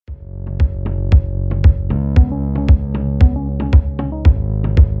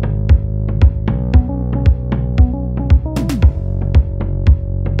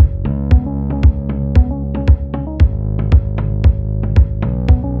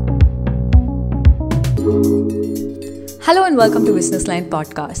Hello and welcome to Business Line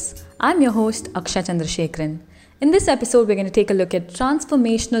Podcast. I'm your host Aksha Chandrasekharan. In this episode, we're going to take a look at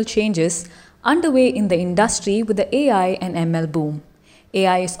transformational changes underway in the industry with the AI and ML boom.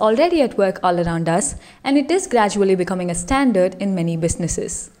 AI is already at work all around us, and it is gradually becoming a standard in many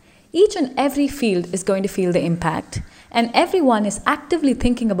businesses. Each and every field is going to feel the impact, and everyone is actively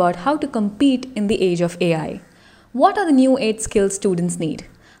thinking about how to compete in the age of AI. What are the new age skills students need?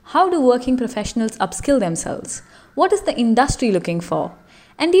 How do working professionals upskill themselves? What is the industry looking for?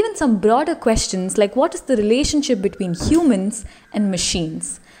 And even some broader questions like what is the relationship between humans and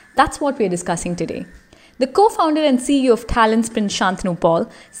machines? That's what we're discussing today. The co-founder and CEO of TalentSprint, Shantanu Paul,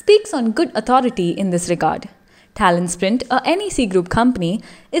 speaks on good authority in this regard. TalentSprint, a NEC Group company,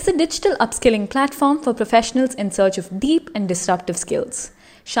 is a digital upskilling platform for professionals in search of deep and disruptive skills.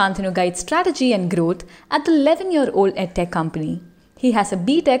 Shantanu guides strategy and growth at the 11-year-old edtech company. He has a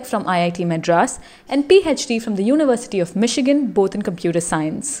BTech from IIT Madras and PhD from the University of Michigan, both in computer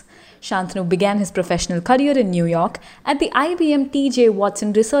science. Shantanu began his professional career in New York at the IBM T.J.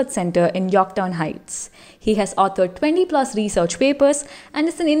 Watson Research Center in Yorktown Heights. He has authored 20-plus research papers and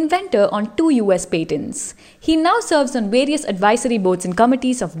is an inventor on 2 US patents. He now serves on various advisory boards and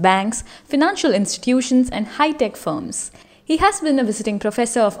committees of banks, financial institutions, and high-tech firms. He has been a visiting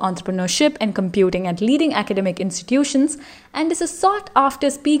professor of entrepreneurship and computing at leading academic institutions and is a sought-after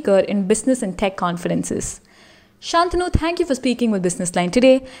speaker in business and tech conferences. Shantanu, thank you for speaking with Business Line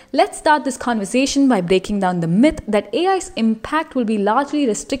today. Let's start this conversation by breaking down the myth that AI's impact will be largely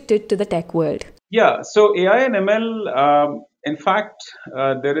restricted to the tech world. Yeah, so AI and ML, in fact,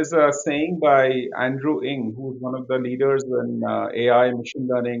 there is a saying by Andrew Ng, who's one of the leaders in AI and machine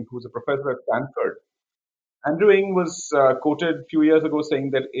learning, who's a professor at Stanford. Andrew Ng was quoted a few years ago saying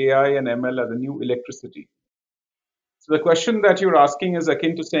that AI and ML are the new electricity. So the question that you're asking is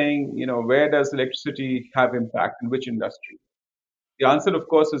akin to saying, where does electricity have impact in which industry? The answer, of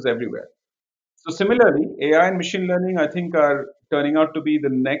course, is everywhere. So similarly, AI and machine learning, I think, are turning out to be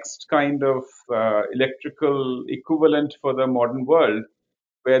the next kind of electrical equivalent for the modern world,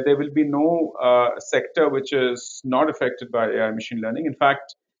 where there will be no sector which is not affected by AI and machine learning. In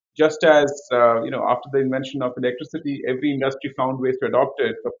fact, just as after the invention of electricity, every industry found ways to adopt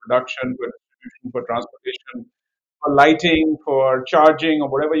it for production, for distribution, for transportation, for lighting, for charging, or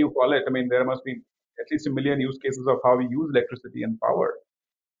whatever you call it. I mean, there must be at least a million use cases of how we use electricity and power.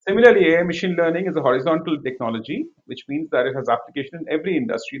 Similarly, AI machine learning is a horizontal technology, which means that it has application in every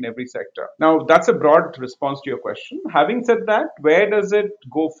industry, in every sector. Now, that's a broad response to your question. Having said that, where does it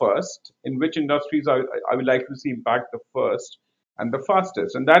go first? In which industries I would like to see impact the first and the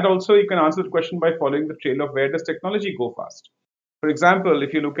fastest? And that also you can answer the question by following the trail of where does technology go fast? For example,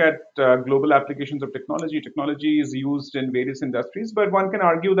 if you look at global applications of technology, technology is used in various industries, but one can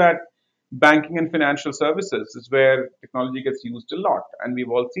argue that banking and financial services is where technology gets used a lot. And we've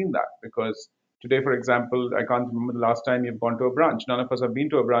all seen that because today, for example, I can't remember the last time you've gone to a branch. None of us have been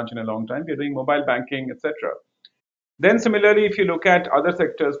to a branch in a long time. We're doing mobile banking, etc. Then similarly, if you look at other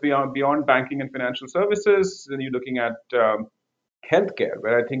sectors beyond banking and financial services, then you're looking at healthcare,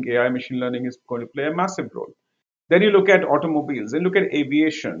 where I think AI machine learning is going to play a massive role. Then you look at automobiles, then look at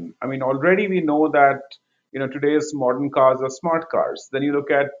aviation. I mean, already we know that today's modern cars are smart cars. Then you look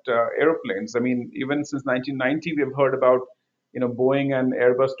at aeroplanes. I mean, even since 1990, we've heard about Boeing and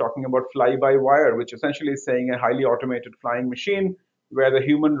Airbus talking about fly-by-wire, which essentially is saying a highly automated flying machine where the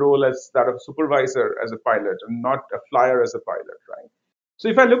human role is that of supervisor as a pilot and not a flyer as a pilot, right? So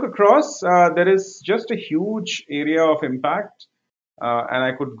if I look across, there is just a huge area of impact. And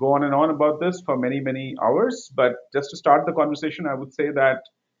I could go on and on about this for many, many hours. But just to start the conversation, I would say that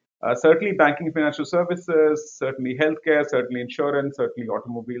certainly banking and financial services, certainly healthcare, certainly insurance, certainly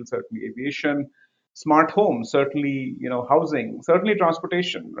automobile, certainly aviation, smart homes, certainly housing, certainly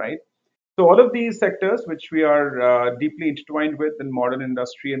transportation, right? So all of these sectors, which we are deeply intertwined with in modern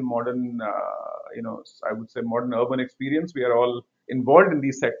industry and modern, I would say modern urban experience, we are all involved in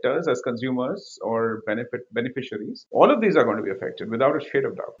these sectors as consumers or beneficiaries. All of these are going to be affected without a shade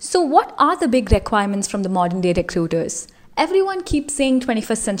of doubt. So, what are the big requirements from the modern day recruiters? Everyone keeps saying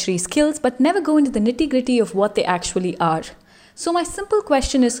 21st century skills, but never go into the nitty gritty of what they actually are. So, my simple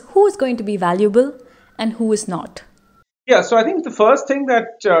question is who is going to be valuable and who is not? Yeah, so I think the first thing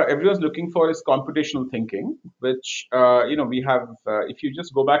that everyone's looking for is computational thinking, which we have. If you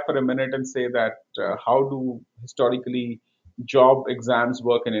just go back for a minute and say that how do historically job exams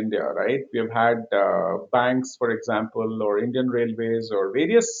work in India, right? We have had banks, for example, or Indian Railways, or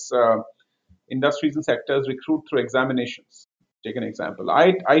various industries and sectors recruit through examinations. Take an example.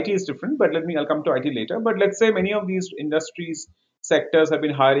 IT is different, but I'll come to IT later. But let's say many of these industries sectors have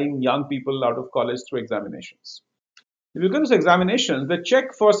been hiring young people out of college through examinations. If you go to those examinations, they check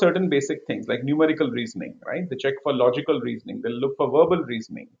for certain basic things like numerical reasoning, right? They check for logical reasoning. They look for verbal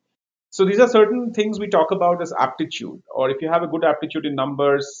reasoning. So these are certain things we talk about as aptitude. Or if you have a good aptitude in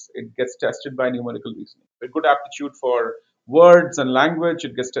numbers, it gets tested by numerical reasoning. If you have good aptitude for words and language,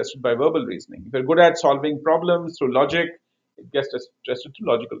 it gets tested by verbal reasoning. If you're good at solving problems through logic, it gets tested through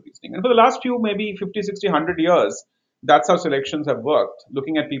logical reasoning. And for the last few, maybe 50, 60, 100 years, that's how selections have worked,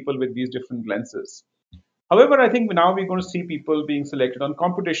 looking at people with these different lenses. However, I think now we're going to see people being selected on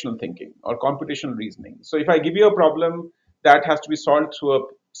computational thinking or computational reasoning. So if I give you a problem that has to be solved through a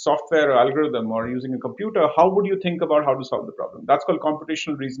software or algorithm or using a computer, how would you think about how to solve the problem? That's called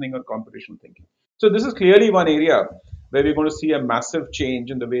computational reasoning or computational thinking. So this is clearly one area where we're going to see a massive change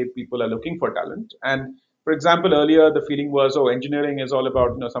in the way people are looking for talent. And for example, earlier the feeling was, oh, engineering is all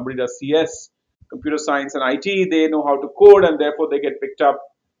about, somebody does CS, computer science and IT, they know how to code and therefore they get picked up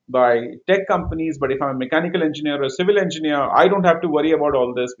by tech companies. But if I'm a mechanical engineer or a civil engineer, I don't have to worry about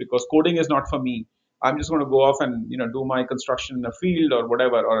all this because coding is not for me. I'm just going to go off and do my construction in a field or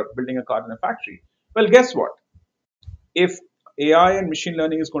whatever, or building a car in a factory. Well, guess what? If AI and machine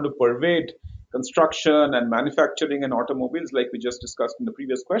learning is going to pervade construction and manufacturing and automobiles, like we just discussed in the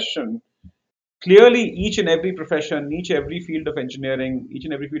previous question, clearly each and every profession, each and every field of engineering, each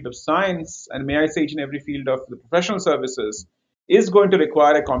and every field of science, and may I say each and every field of the professional services is going to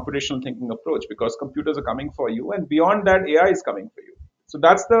require a computational thinking approach because computers are coming for you, and beyond that, AI is coming for you. So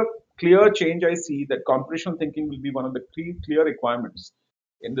that's the clear change I see, that computational thinking will be one of the clear requirements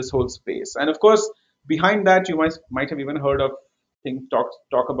in this whole space. And of course, behind that, you might have even heard of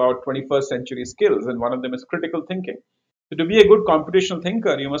talk about 21st century skills, and one of them is critical thinking. So to be a good computational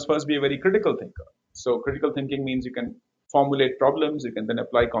thinker, you must first be a very critical thinker. So critical thinking means you can formulate problems, you can then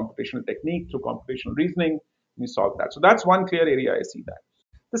apply computational technique through computational reasoning, and you solve that. So that's one clear area I see that.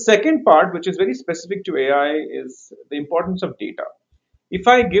 The second part, which is very specific to AI, is the importance of data. If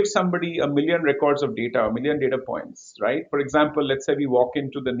I give somebody a million records of data, a million data points, right? For example, let's say we walk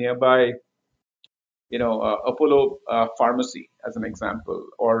into the nearby Apollo pharmacy as an example,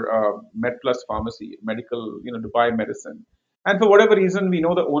 or MedPlus pharmacy, medical, to buy medicine. And for whatever reason, we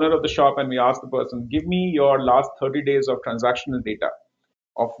know the owner of the shop and we ask the person, give me your last 30 days of transactional data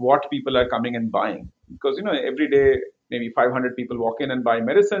of what people are coming and buying. Because, every day, maybe 500 people walk in and buy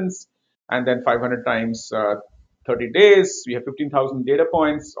medicines, and then 500 times 30 days, we have 15,000 data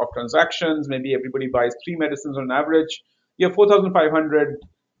points of transactions. Maybe everybody buys 3 medicines on average. You have 4,500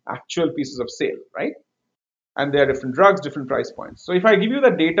 actual pieces of sale, right? And there are different drugs, different price points. So if I give you the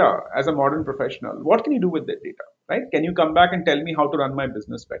data as a modern professional, what can you do with that data, right? Can you come back and tell me how to run my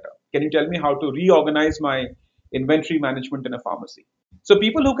business better? Can you tell me how to reorganize my inventory management in a pharmacy? So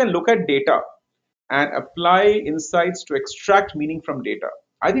people who can look at data and apply insights to extract meaning from data,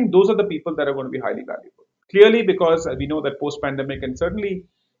 I think those are the people that are going to be highly valuable. Clearly, because we know that post-pandemic and certainly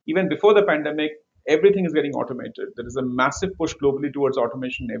even before the pandemic, everything is getting automated. There is a massive push globally towards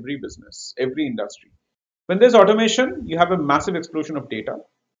automation in every business, every industry. When there's automation, you have a massive explosion of data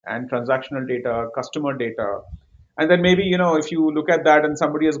and transactional data, customer data. And then maybe, if you look at that and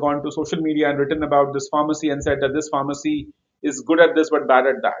somebody has gone to social media and written about this pharmacy and said that this pharmacy is good at this but bad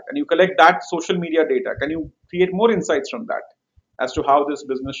at that, and you collect that social media data, can you create more insights from that as to how this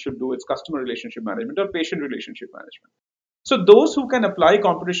business should do its customer relationship management or patient relationship management? So those who can apply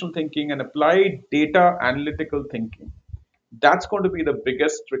computational thinking and apply data analytical thinking, that's going to be the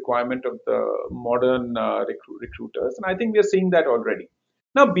biggest requirement of the modern recruiters. And I think we are seeing that already.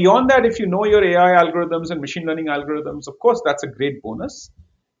 Now, beyond that, if you know your AI algorithms and machine learning algorithms, of course, that's a great bonus.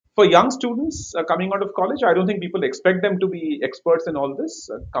 For young students coming out of college, I don't think people expect them to be experts in all this.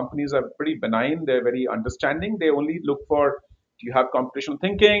 Companies are pretty benign. They're very understanding. They only look for, do you have computational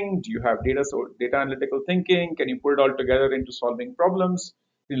thinking? Do you have data analytical thinking? Can you put it all together into solving problems?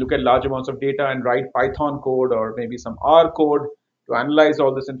 You look at large amounts of data and write Python code or maybe some R code to analyze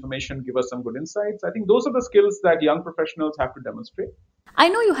all this information, give us some good insights. I think those are the skills that young professionals have to demonstrate. I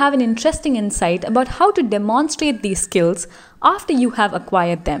know you have an interesting insight about how to demonstrate these skills after you have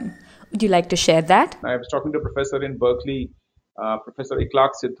acquired them. Would you like to share that? I was talking to a professor in Berkeley, Professor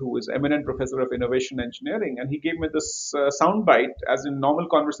Ikhlaq Sidh, who is eminent professor of innovation engineering, and he gave me this soundbite as in normal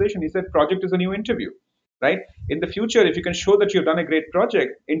conversation. He said, project is a new interview, right? In the future, if you can show that you've done a great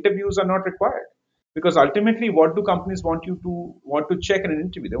project, interviews are not required. Because ultimately, what do companies want to check in an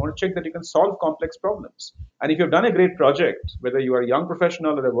interview? They want to check that you can solve complex problems. And if you've done a great project, whether you are a young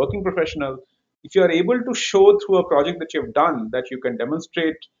professional or a working professional, if you are able to show through a project that you've done that you can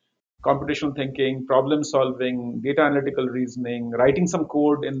demonstrate computational thinking, problem solving, data analytical reasoning, writing some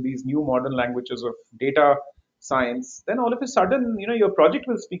code in these new modern languages of data science, then all of a sudden, your project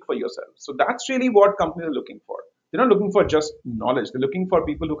will speak for yourself. So that's really what companies are looking for. They're not looking for just knowledge. They're looking for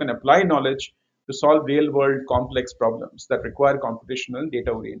people who can apply knowledge to solve real world complex problems that require computational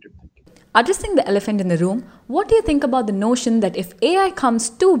data oriented thinking. Addressing the elephant in the room, what do you think about the notion that if AI comes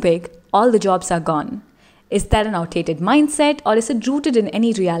too big, all the jobs are gone? Is that an outdated mindset or is it rooted in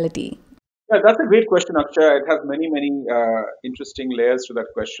any reality? Yeah, that's a great question, Akshay. It has many, many interesting layers to that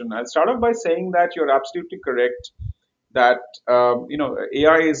question. I'll start off by saying that you're absolutely correct that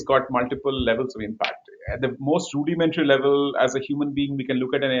AI has got multiple levels of impact. At the most rudimentary level, as a human being, we can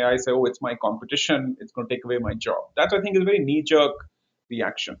look at an AI and say, "Oh, it's my competition. It's going to take away my job." That I think is a very knee-jerk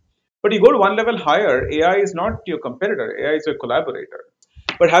reaction. But you go to one level higher, AI is not your competitor. AI is your collaborator.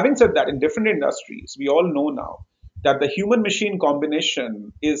 But having said that, in different industries, we all know now that the human machine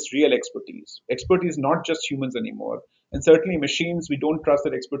combination is real expertise. Expertise not just humans anymore. And certainly machines, we don't trust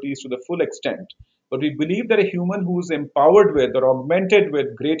their expertise to the full extent. But we believe that a human who's empowered with or augmented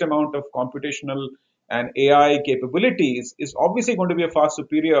with great amount of computational and AI capabilities is obviously going to be a far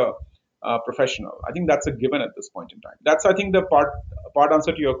superior professional. I think that's a given at this point in time. That's, I think, the part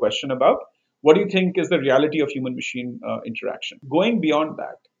answer to your question about what do you think is the reality of human machine interaction. Going beyond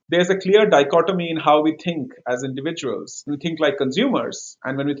that, there's a clear dichotomy in how we think as individuals. We think like consumers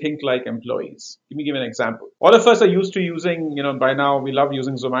and when we think like employees. Let me give you an example. All of us are used to using, by now we love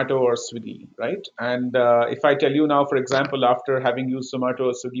using Zomato or Swiggy, right? And if I tell you now, for example, after having used Zomato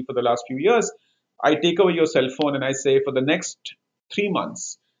or Swiggy for the last few years, I take away your cell phone and I say for the next 3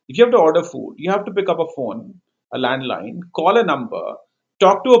 months, if you have to order food, you have to pick up a phone, a landline, call a number,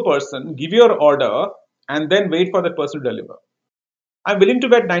 talk to a person, give your order, and then wait for that person to deliver. I'm willing to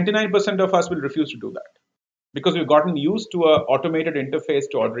bet 99% of us will refuse to do that because we've gotten used to an automated interface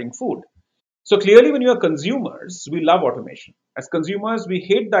to ordering food. So clearly, when you are consumers, we love automation. As consumers, we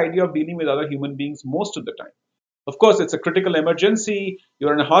hate the idea of dealing with other human beings most of the time. Of course, it's a critical emergency.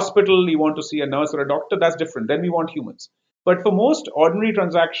 You're in a hospital, you want to see a nurse or a doctor, that's different. Then we want humans. But for most ordinary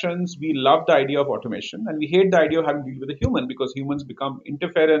transactions, we love the idea of automation and we hate the idea of having to deal with a human because humans become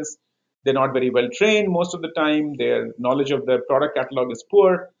interference. They're not very well trained most of the time. Their knowledge of their product catalog is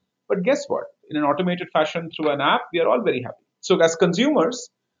poor. But guess what? In an automated fashion through an app, we are all very happy. So as consumers,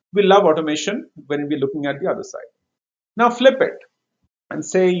 we love automation when we're looking at the other side. Now flip it and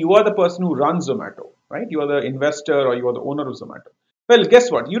say you are the person who runs Zomato, right? You are the investor or you are the owner of Zomato. Well,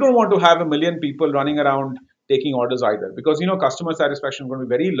 guess what? You don't want to have a million people running around taking orders either because customer satisfaction is going to be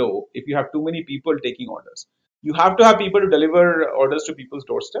very low if you have too many people taking orders. You have to have people to deliver orders to people's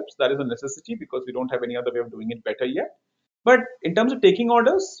doorsteps. That is a necessity because we don't have any other way of doing it better yet. But in terms of taking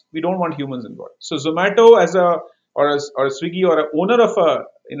orders, we don't want humans involved. So Zomato as a Swiggy or an owner of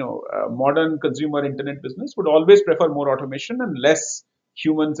a modern consumer internet business would always prefer more automation and less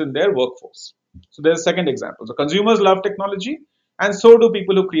humans in their workforce. So there's a second example. So consumers love technology, and so do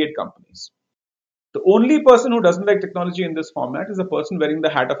people who create companies. The only person who doesn't like technology in this format is the person wearing the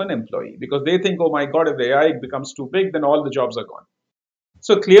hat of an employee because they think, oh my God, if the AI becomes too big, then all the jobs are gone.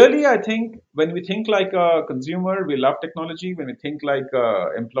 So clearly, I think when we think like a consumer, we love technology. When we think like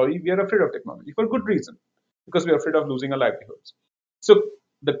an employee, we are afraid of technology for good reason because we are afraid of losing our livelihoods. So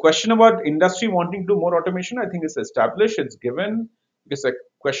the question about industry wanting to do more automation, I think is established. It's given. It's a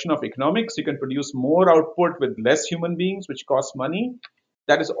question of economics. You can produce more output with less human beings, which costs money.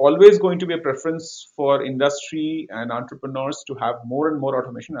 That is always going to be a preference for industry and entrepreneurs to have more and more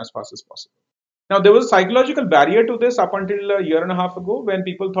automation as fast as possible. Now, there was a psychological barrier to this up until a year and a half ago when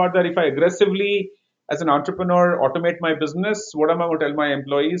people thought that if I aggressively, as an entrepreneur, automate my business, what am I going to tell my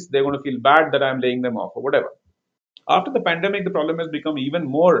employees? They're going to feel bad that I'm laying them off or whatever. After the pandemic, the problem has become even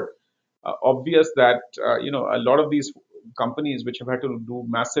more obvious that a lot of these companies which have had to do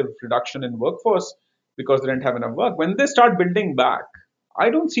massive reduction in workforce because they didn't have enough work, when they start building back, I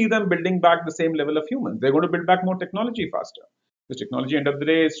don't see them building back the same level of humans. They're going to build back more technology faster. Because technology, end of the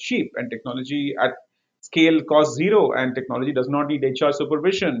day, is cheap, and technology at scale costs zero, and technology does not need HR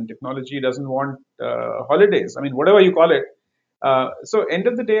supervision. Technology doesn't want holidays. I mean, whatever you call it. So, end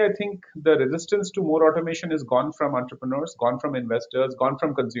of the day, I think the resistance to more automation is gone from entrepreneurs, gone from investors, gone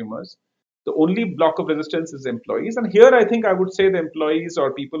from consumers. The only block of resistance is employees. And here, I think I would say the employees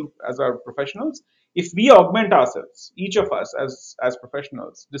or people as our professionals, if we augment ourselves, each of us as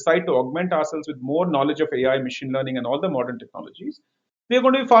professionals, decide to augment ourselves with more knowledge of AI, machine learning, and all the modern technologies, we are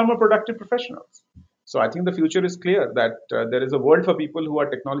going to be far more productive professionals. So I think the future is clear that there is a world for people who are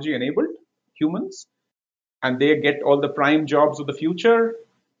technology enabled, humans, and they get all the prime jobs of the future.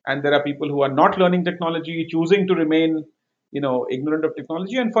 And there are people who are not learning technology, choosing to remain ignorant of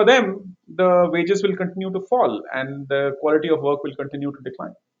technology, and for them the wages will continue to fall and the quality of work will continue to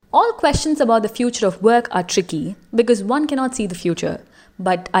decline. All questions about the future of work are tricky because one cannot see the future.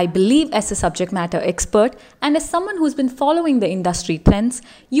 But I believe, as a subject matter expert and as someone who's been following the industry trends,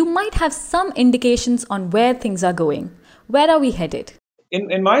 you might have some indications on where things are going. Where are we headed?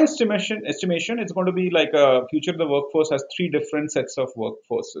 In my estimation, it's going to be like a future of the workforce has three different sets of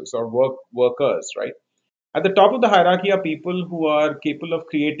workforces or workers, right? At the top of the hierarchy are people who are capable of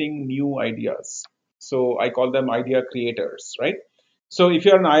creating new ideas. So I call them idea creators, right? So if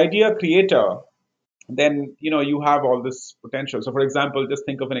you're an idea creator, then you have all this potential. So for example, just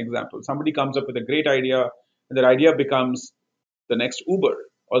think of an example. Somebody comes up with a great idea, and that idea becomes the next Uber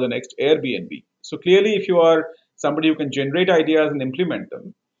or the next Airbnb. So clearly, if you are somebody who can generate ideas and implement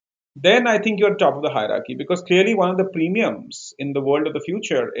them, then I think you're top of the hierarchy, because clearly one of the premiums in the world of the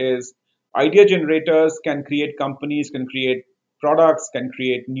future is idea generators can create companies, can create products, can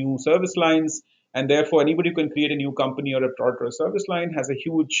create new service lines, and therefore anybody who can create a new company or a product or a service line has a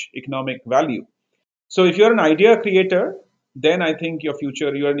huge economic value. So if you're an idea creator, then I think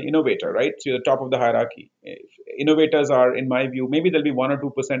you're an innovator, right? So you're the top of the hierarchy. If innovators are, in my view, maybe they'll be 1 or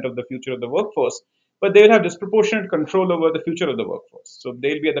 2% of the future of the workforce, but they'll have disproportionate control over the future of the workforce. So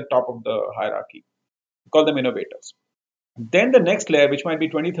they'll be at the top of the hierarchy. We call them innovators. Then the next layer, which might be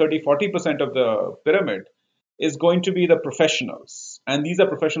 20, 30, 40% of the pyramid, is going to be the professionals. And these are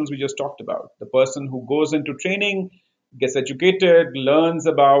professionals we just talked about. The person who goes into training, gets educated, learns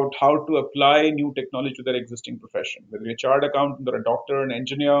about how to apply new technology to their existing profession. Whether you're a chartered accountant or a doctor, an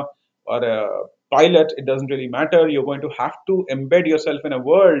engineer, or a pilot, it doesn't really matter. You're going to have to embed yourself in a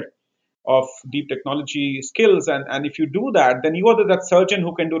world of deep technology skills. And if you do that, then you are that surgeon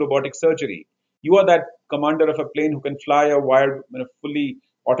who can do robotic surgery. You are that commander of a plane who can fly a wired, fully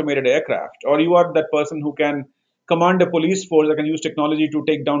automated aircraft. Or you are that person who can command a police force that can use technology to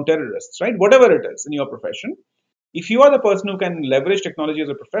take down terrorists, right? Whatever it is in your profession. If you are the person who can leverage technology as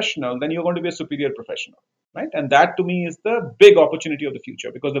a professional, then you're going to be a superior professional, right? And that to me is the big opportunity of the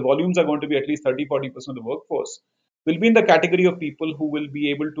future, because the volumes are going to be at least 30, 40% of the workforce will be in the category of people who will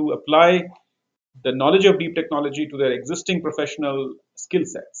be able to apply the knowledge of deep technology to their existing professional skill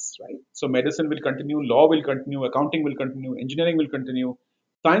sets, right? So medicine will continue, law will continue, accounting will continue, engineering will continue,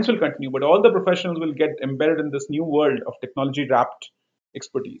 science will continue, but all the professionals will get embedded in this new world of technology wrapped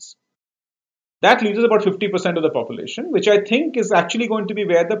expertise. That leaves us about 50% of the population, which I think is actually going to be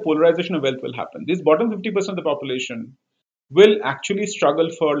where the polarization of wealth will happen. This bottom 50% of the population will actually struggle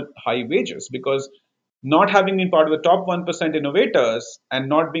for high wages, because not having been part of the top 1% innovators and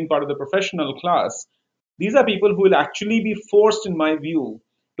not being part of the professional class, these are people who will actually be forced, in my view,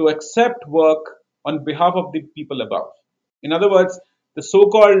 to accept work on behalf of the people above. In other words, the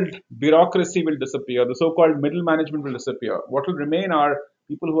so-called bureaucracy will disappear, the so-called middle management will disappear. What will remain are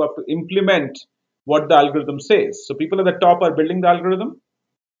people who have to implement what the algorithm says. So people at the top are building the algorithm.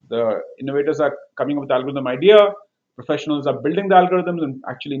 The innovators are coming up with the algorithm idea. Professionals are building the algorithms and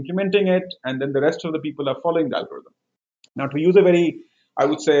actually implementing it. And then the rest of the people are following the algorithm. Now, to use a very, I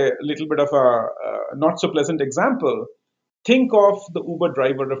would say, a little bit of a not so pleasant example, think of the Uber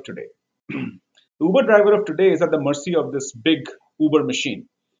driver of today. The Uber driver of today is at the mercy of this big Uber machine.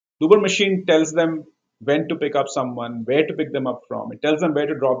 The Uber machine tells them when to pick up someone, where to pick them up from. It tells them where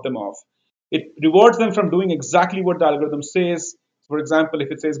to drop them off. It rewards them from doing exactly what the algorithm says. For example,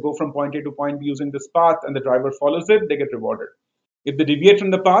 if it says go from point A to point B using this path and the driver follows it, they get rewarded. If they deviate from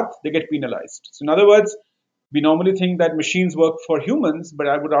the path, they get penalized. So in other words, we normally think that machines work for humans, but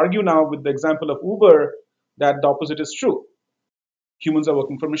I would argue now with the example of Uber that the opposite is true. Humans are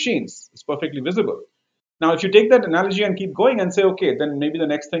working for machines. It's perfectly visible. Now, if you take that analogy and keep going and say, okay, then maybe the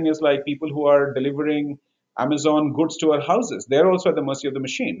next thing is like people who are delivering Amazon goods to our houses. They're also at the mercy of the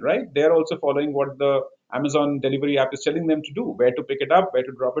machine, right? They're also following what the Amazon delivery app is telling them to do, where to pick it up, where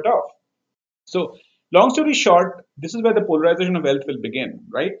to drop it off. So long story short, this is where the polarization of wealth will begin,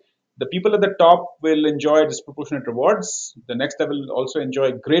 right? The people at the top will enjoy disproportionate rewards. The next level will also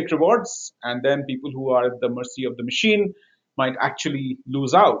enjoy great rewards. And then people who are at the mercy of the machine might actually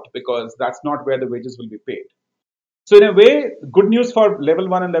lose out, because that's not where the wages will be paid. So in a way, good news for level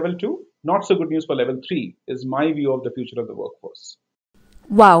 1 and level 2, not so good news for level 3 is my view of the future of the workforce.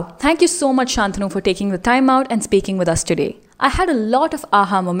 Wow, thank you so much, Shantanu, for taking the time out and speaking with us today. I had a lot of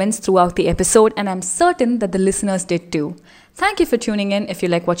aha moments throughout the episode, and I'm certain that the listeners did too. Thank you for tuning in. If you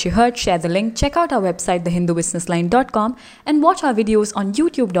like what you heard, share the link, check out our website, thehindubusinessline.com, and watch our videos on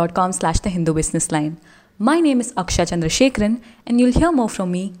youtube.com/thehindubusinessline. My name is Aksha Chandrasekharan, and you'll hear more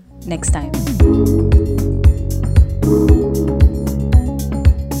from me next time.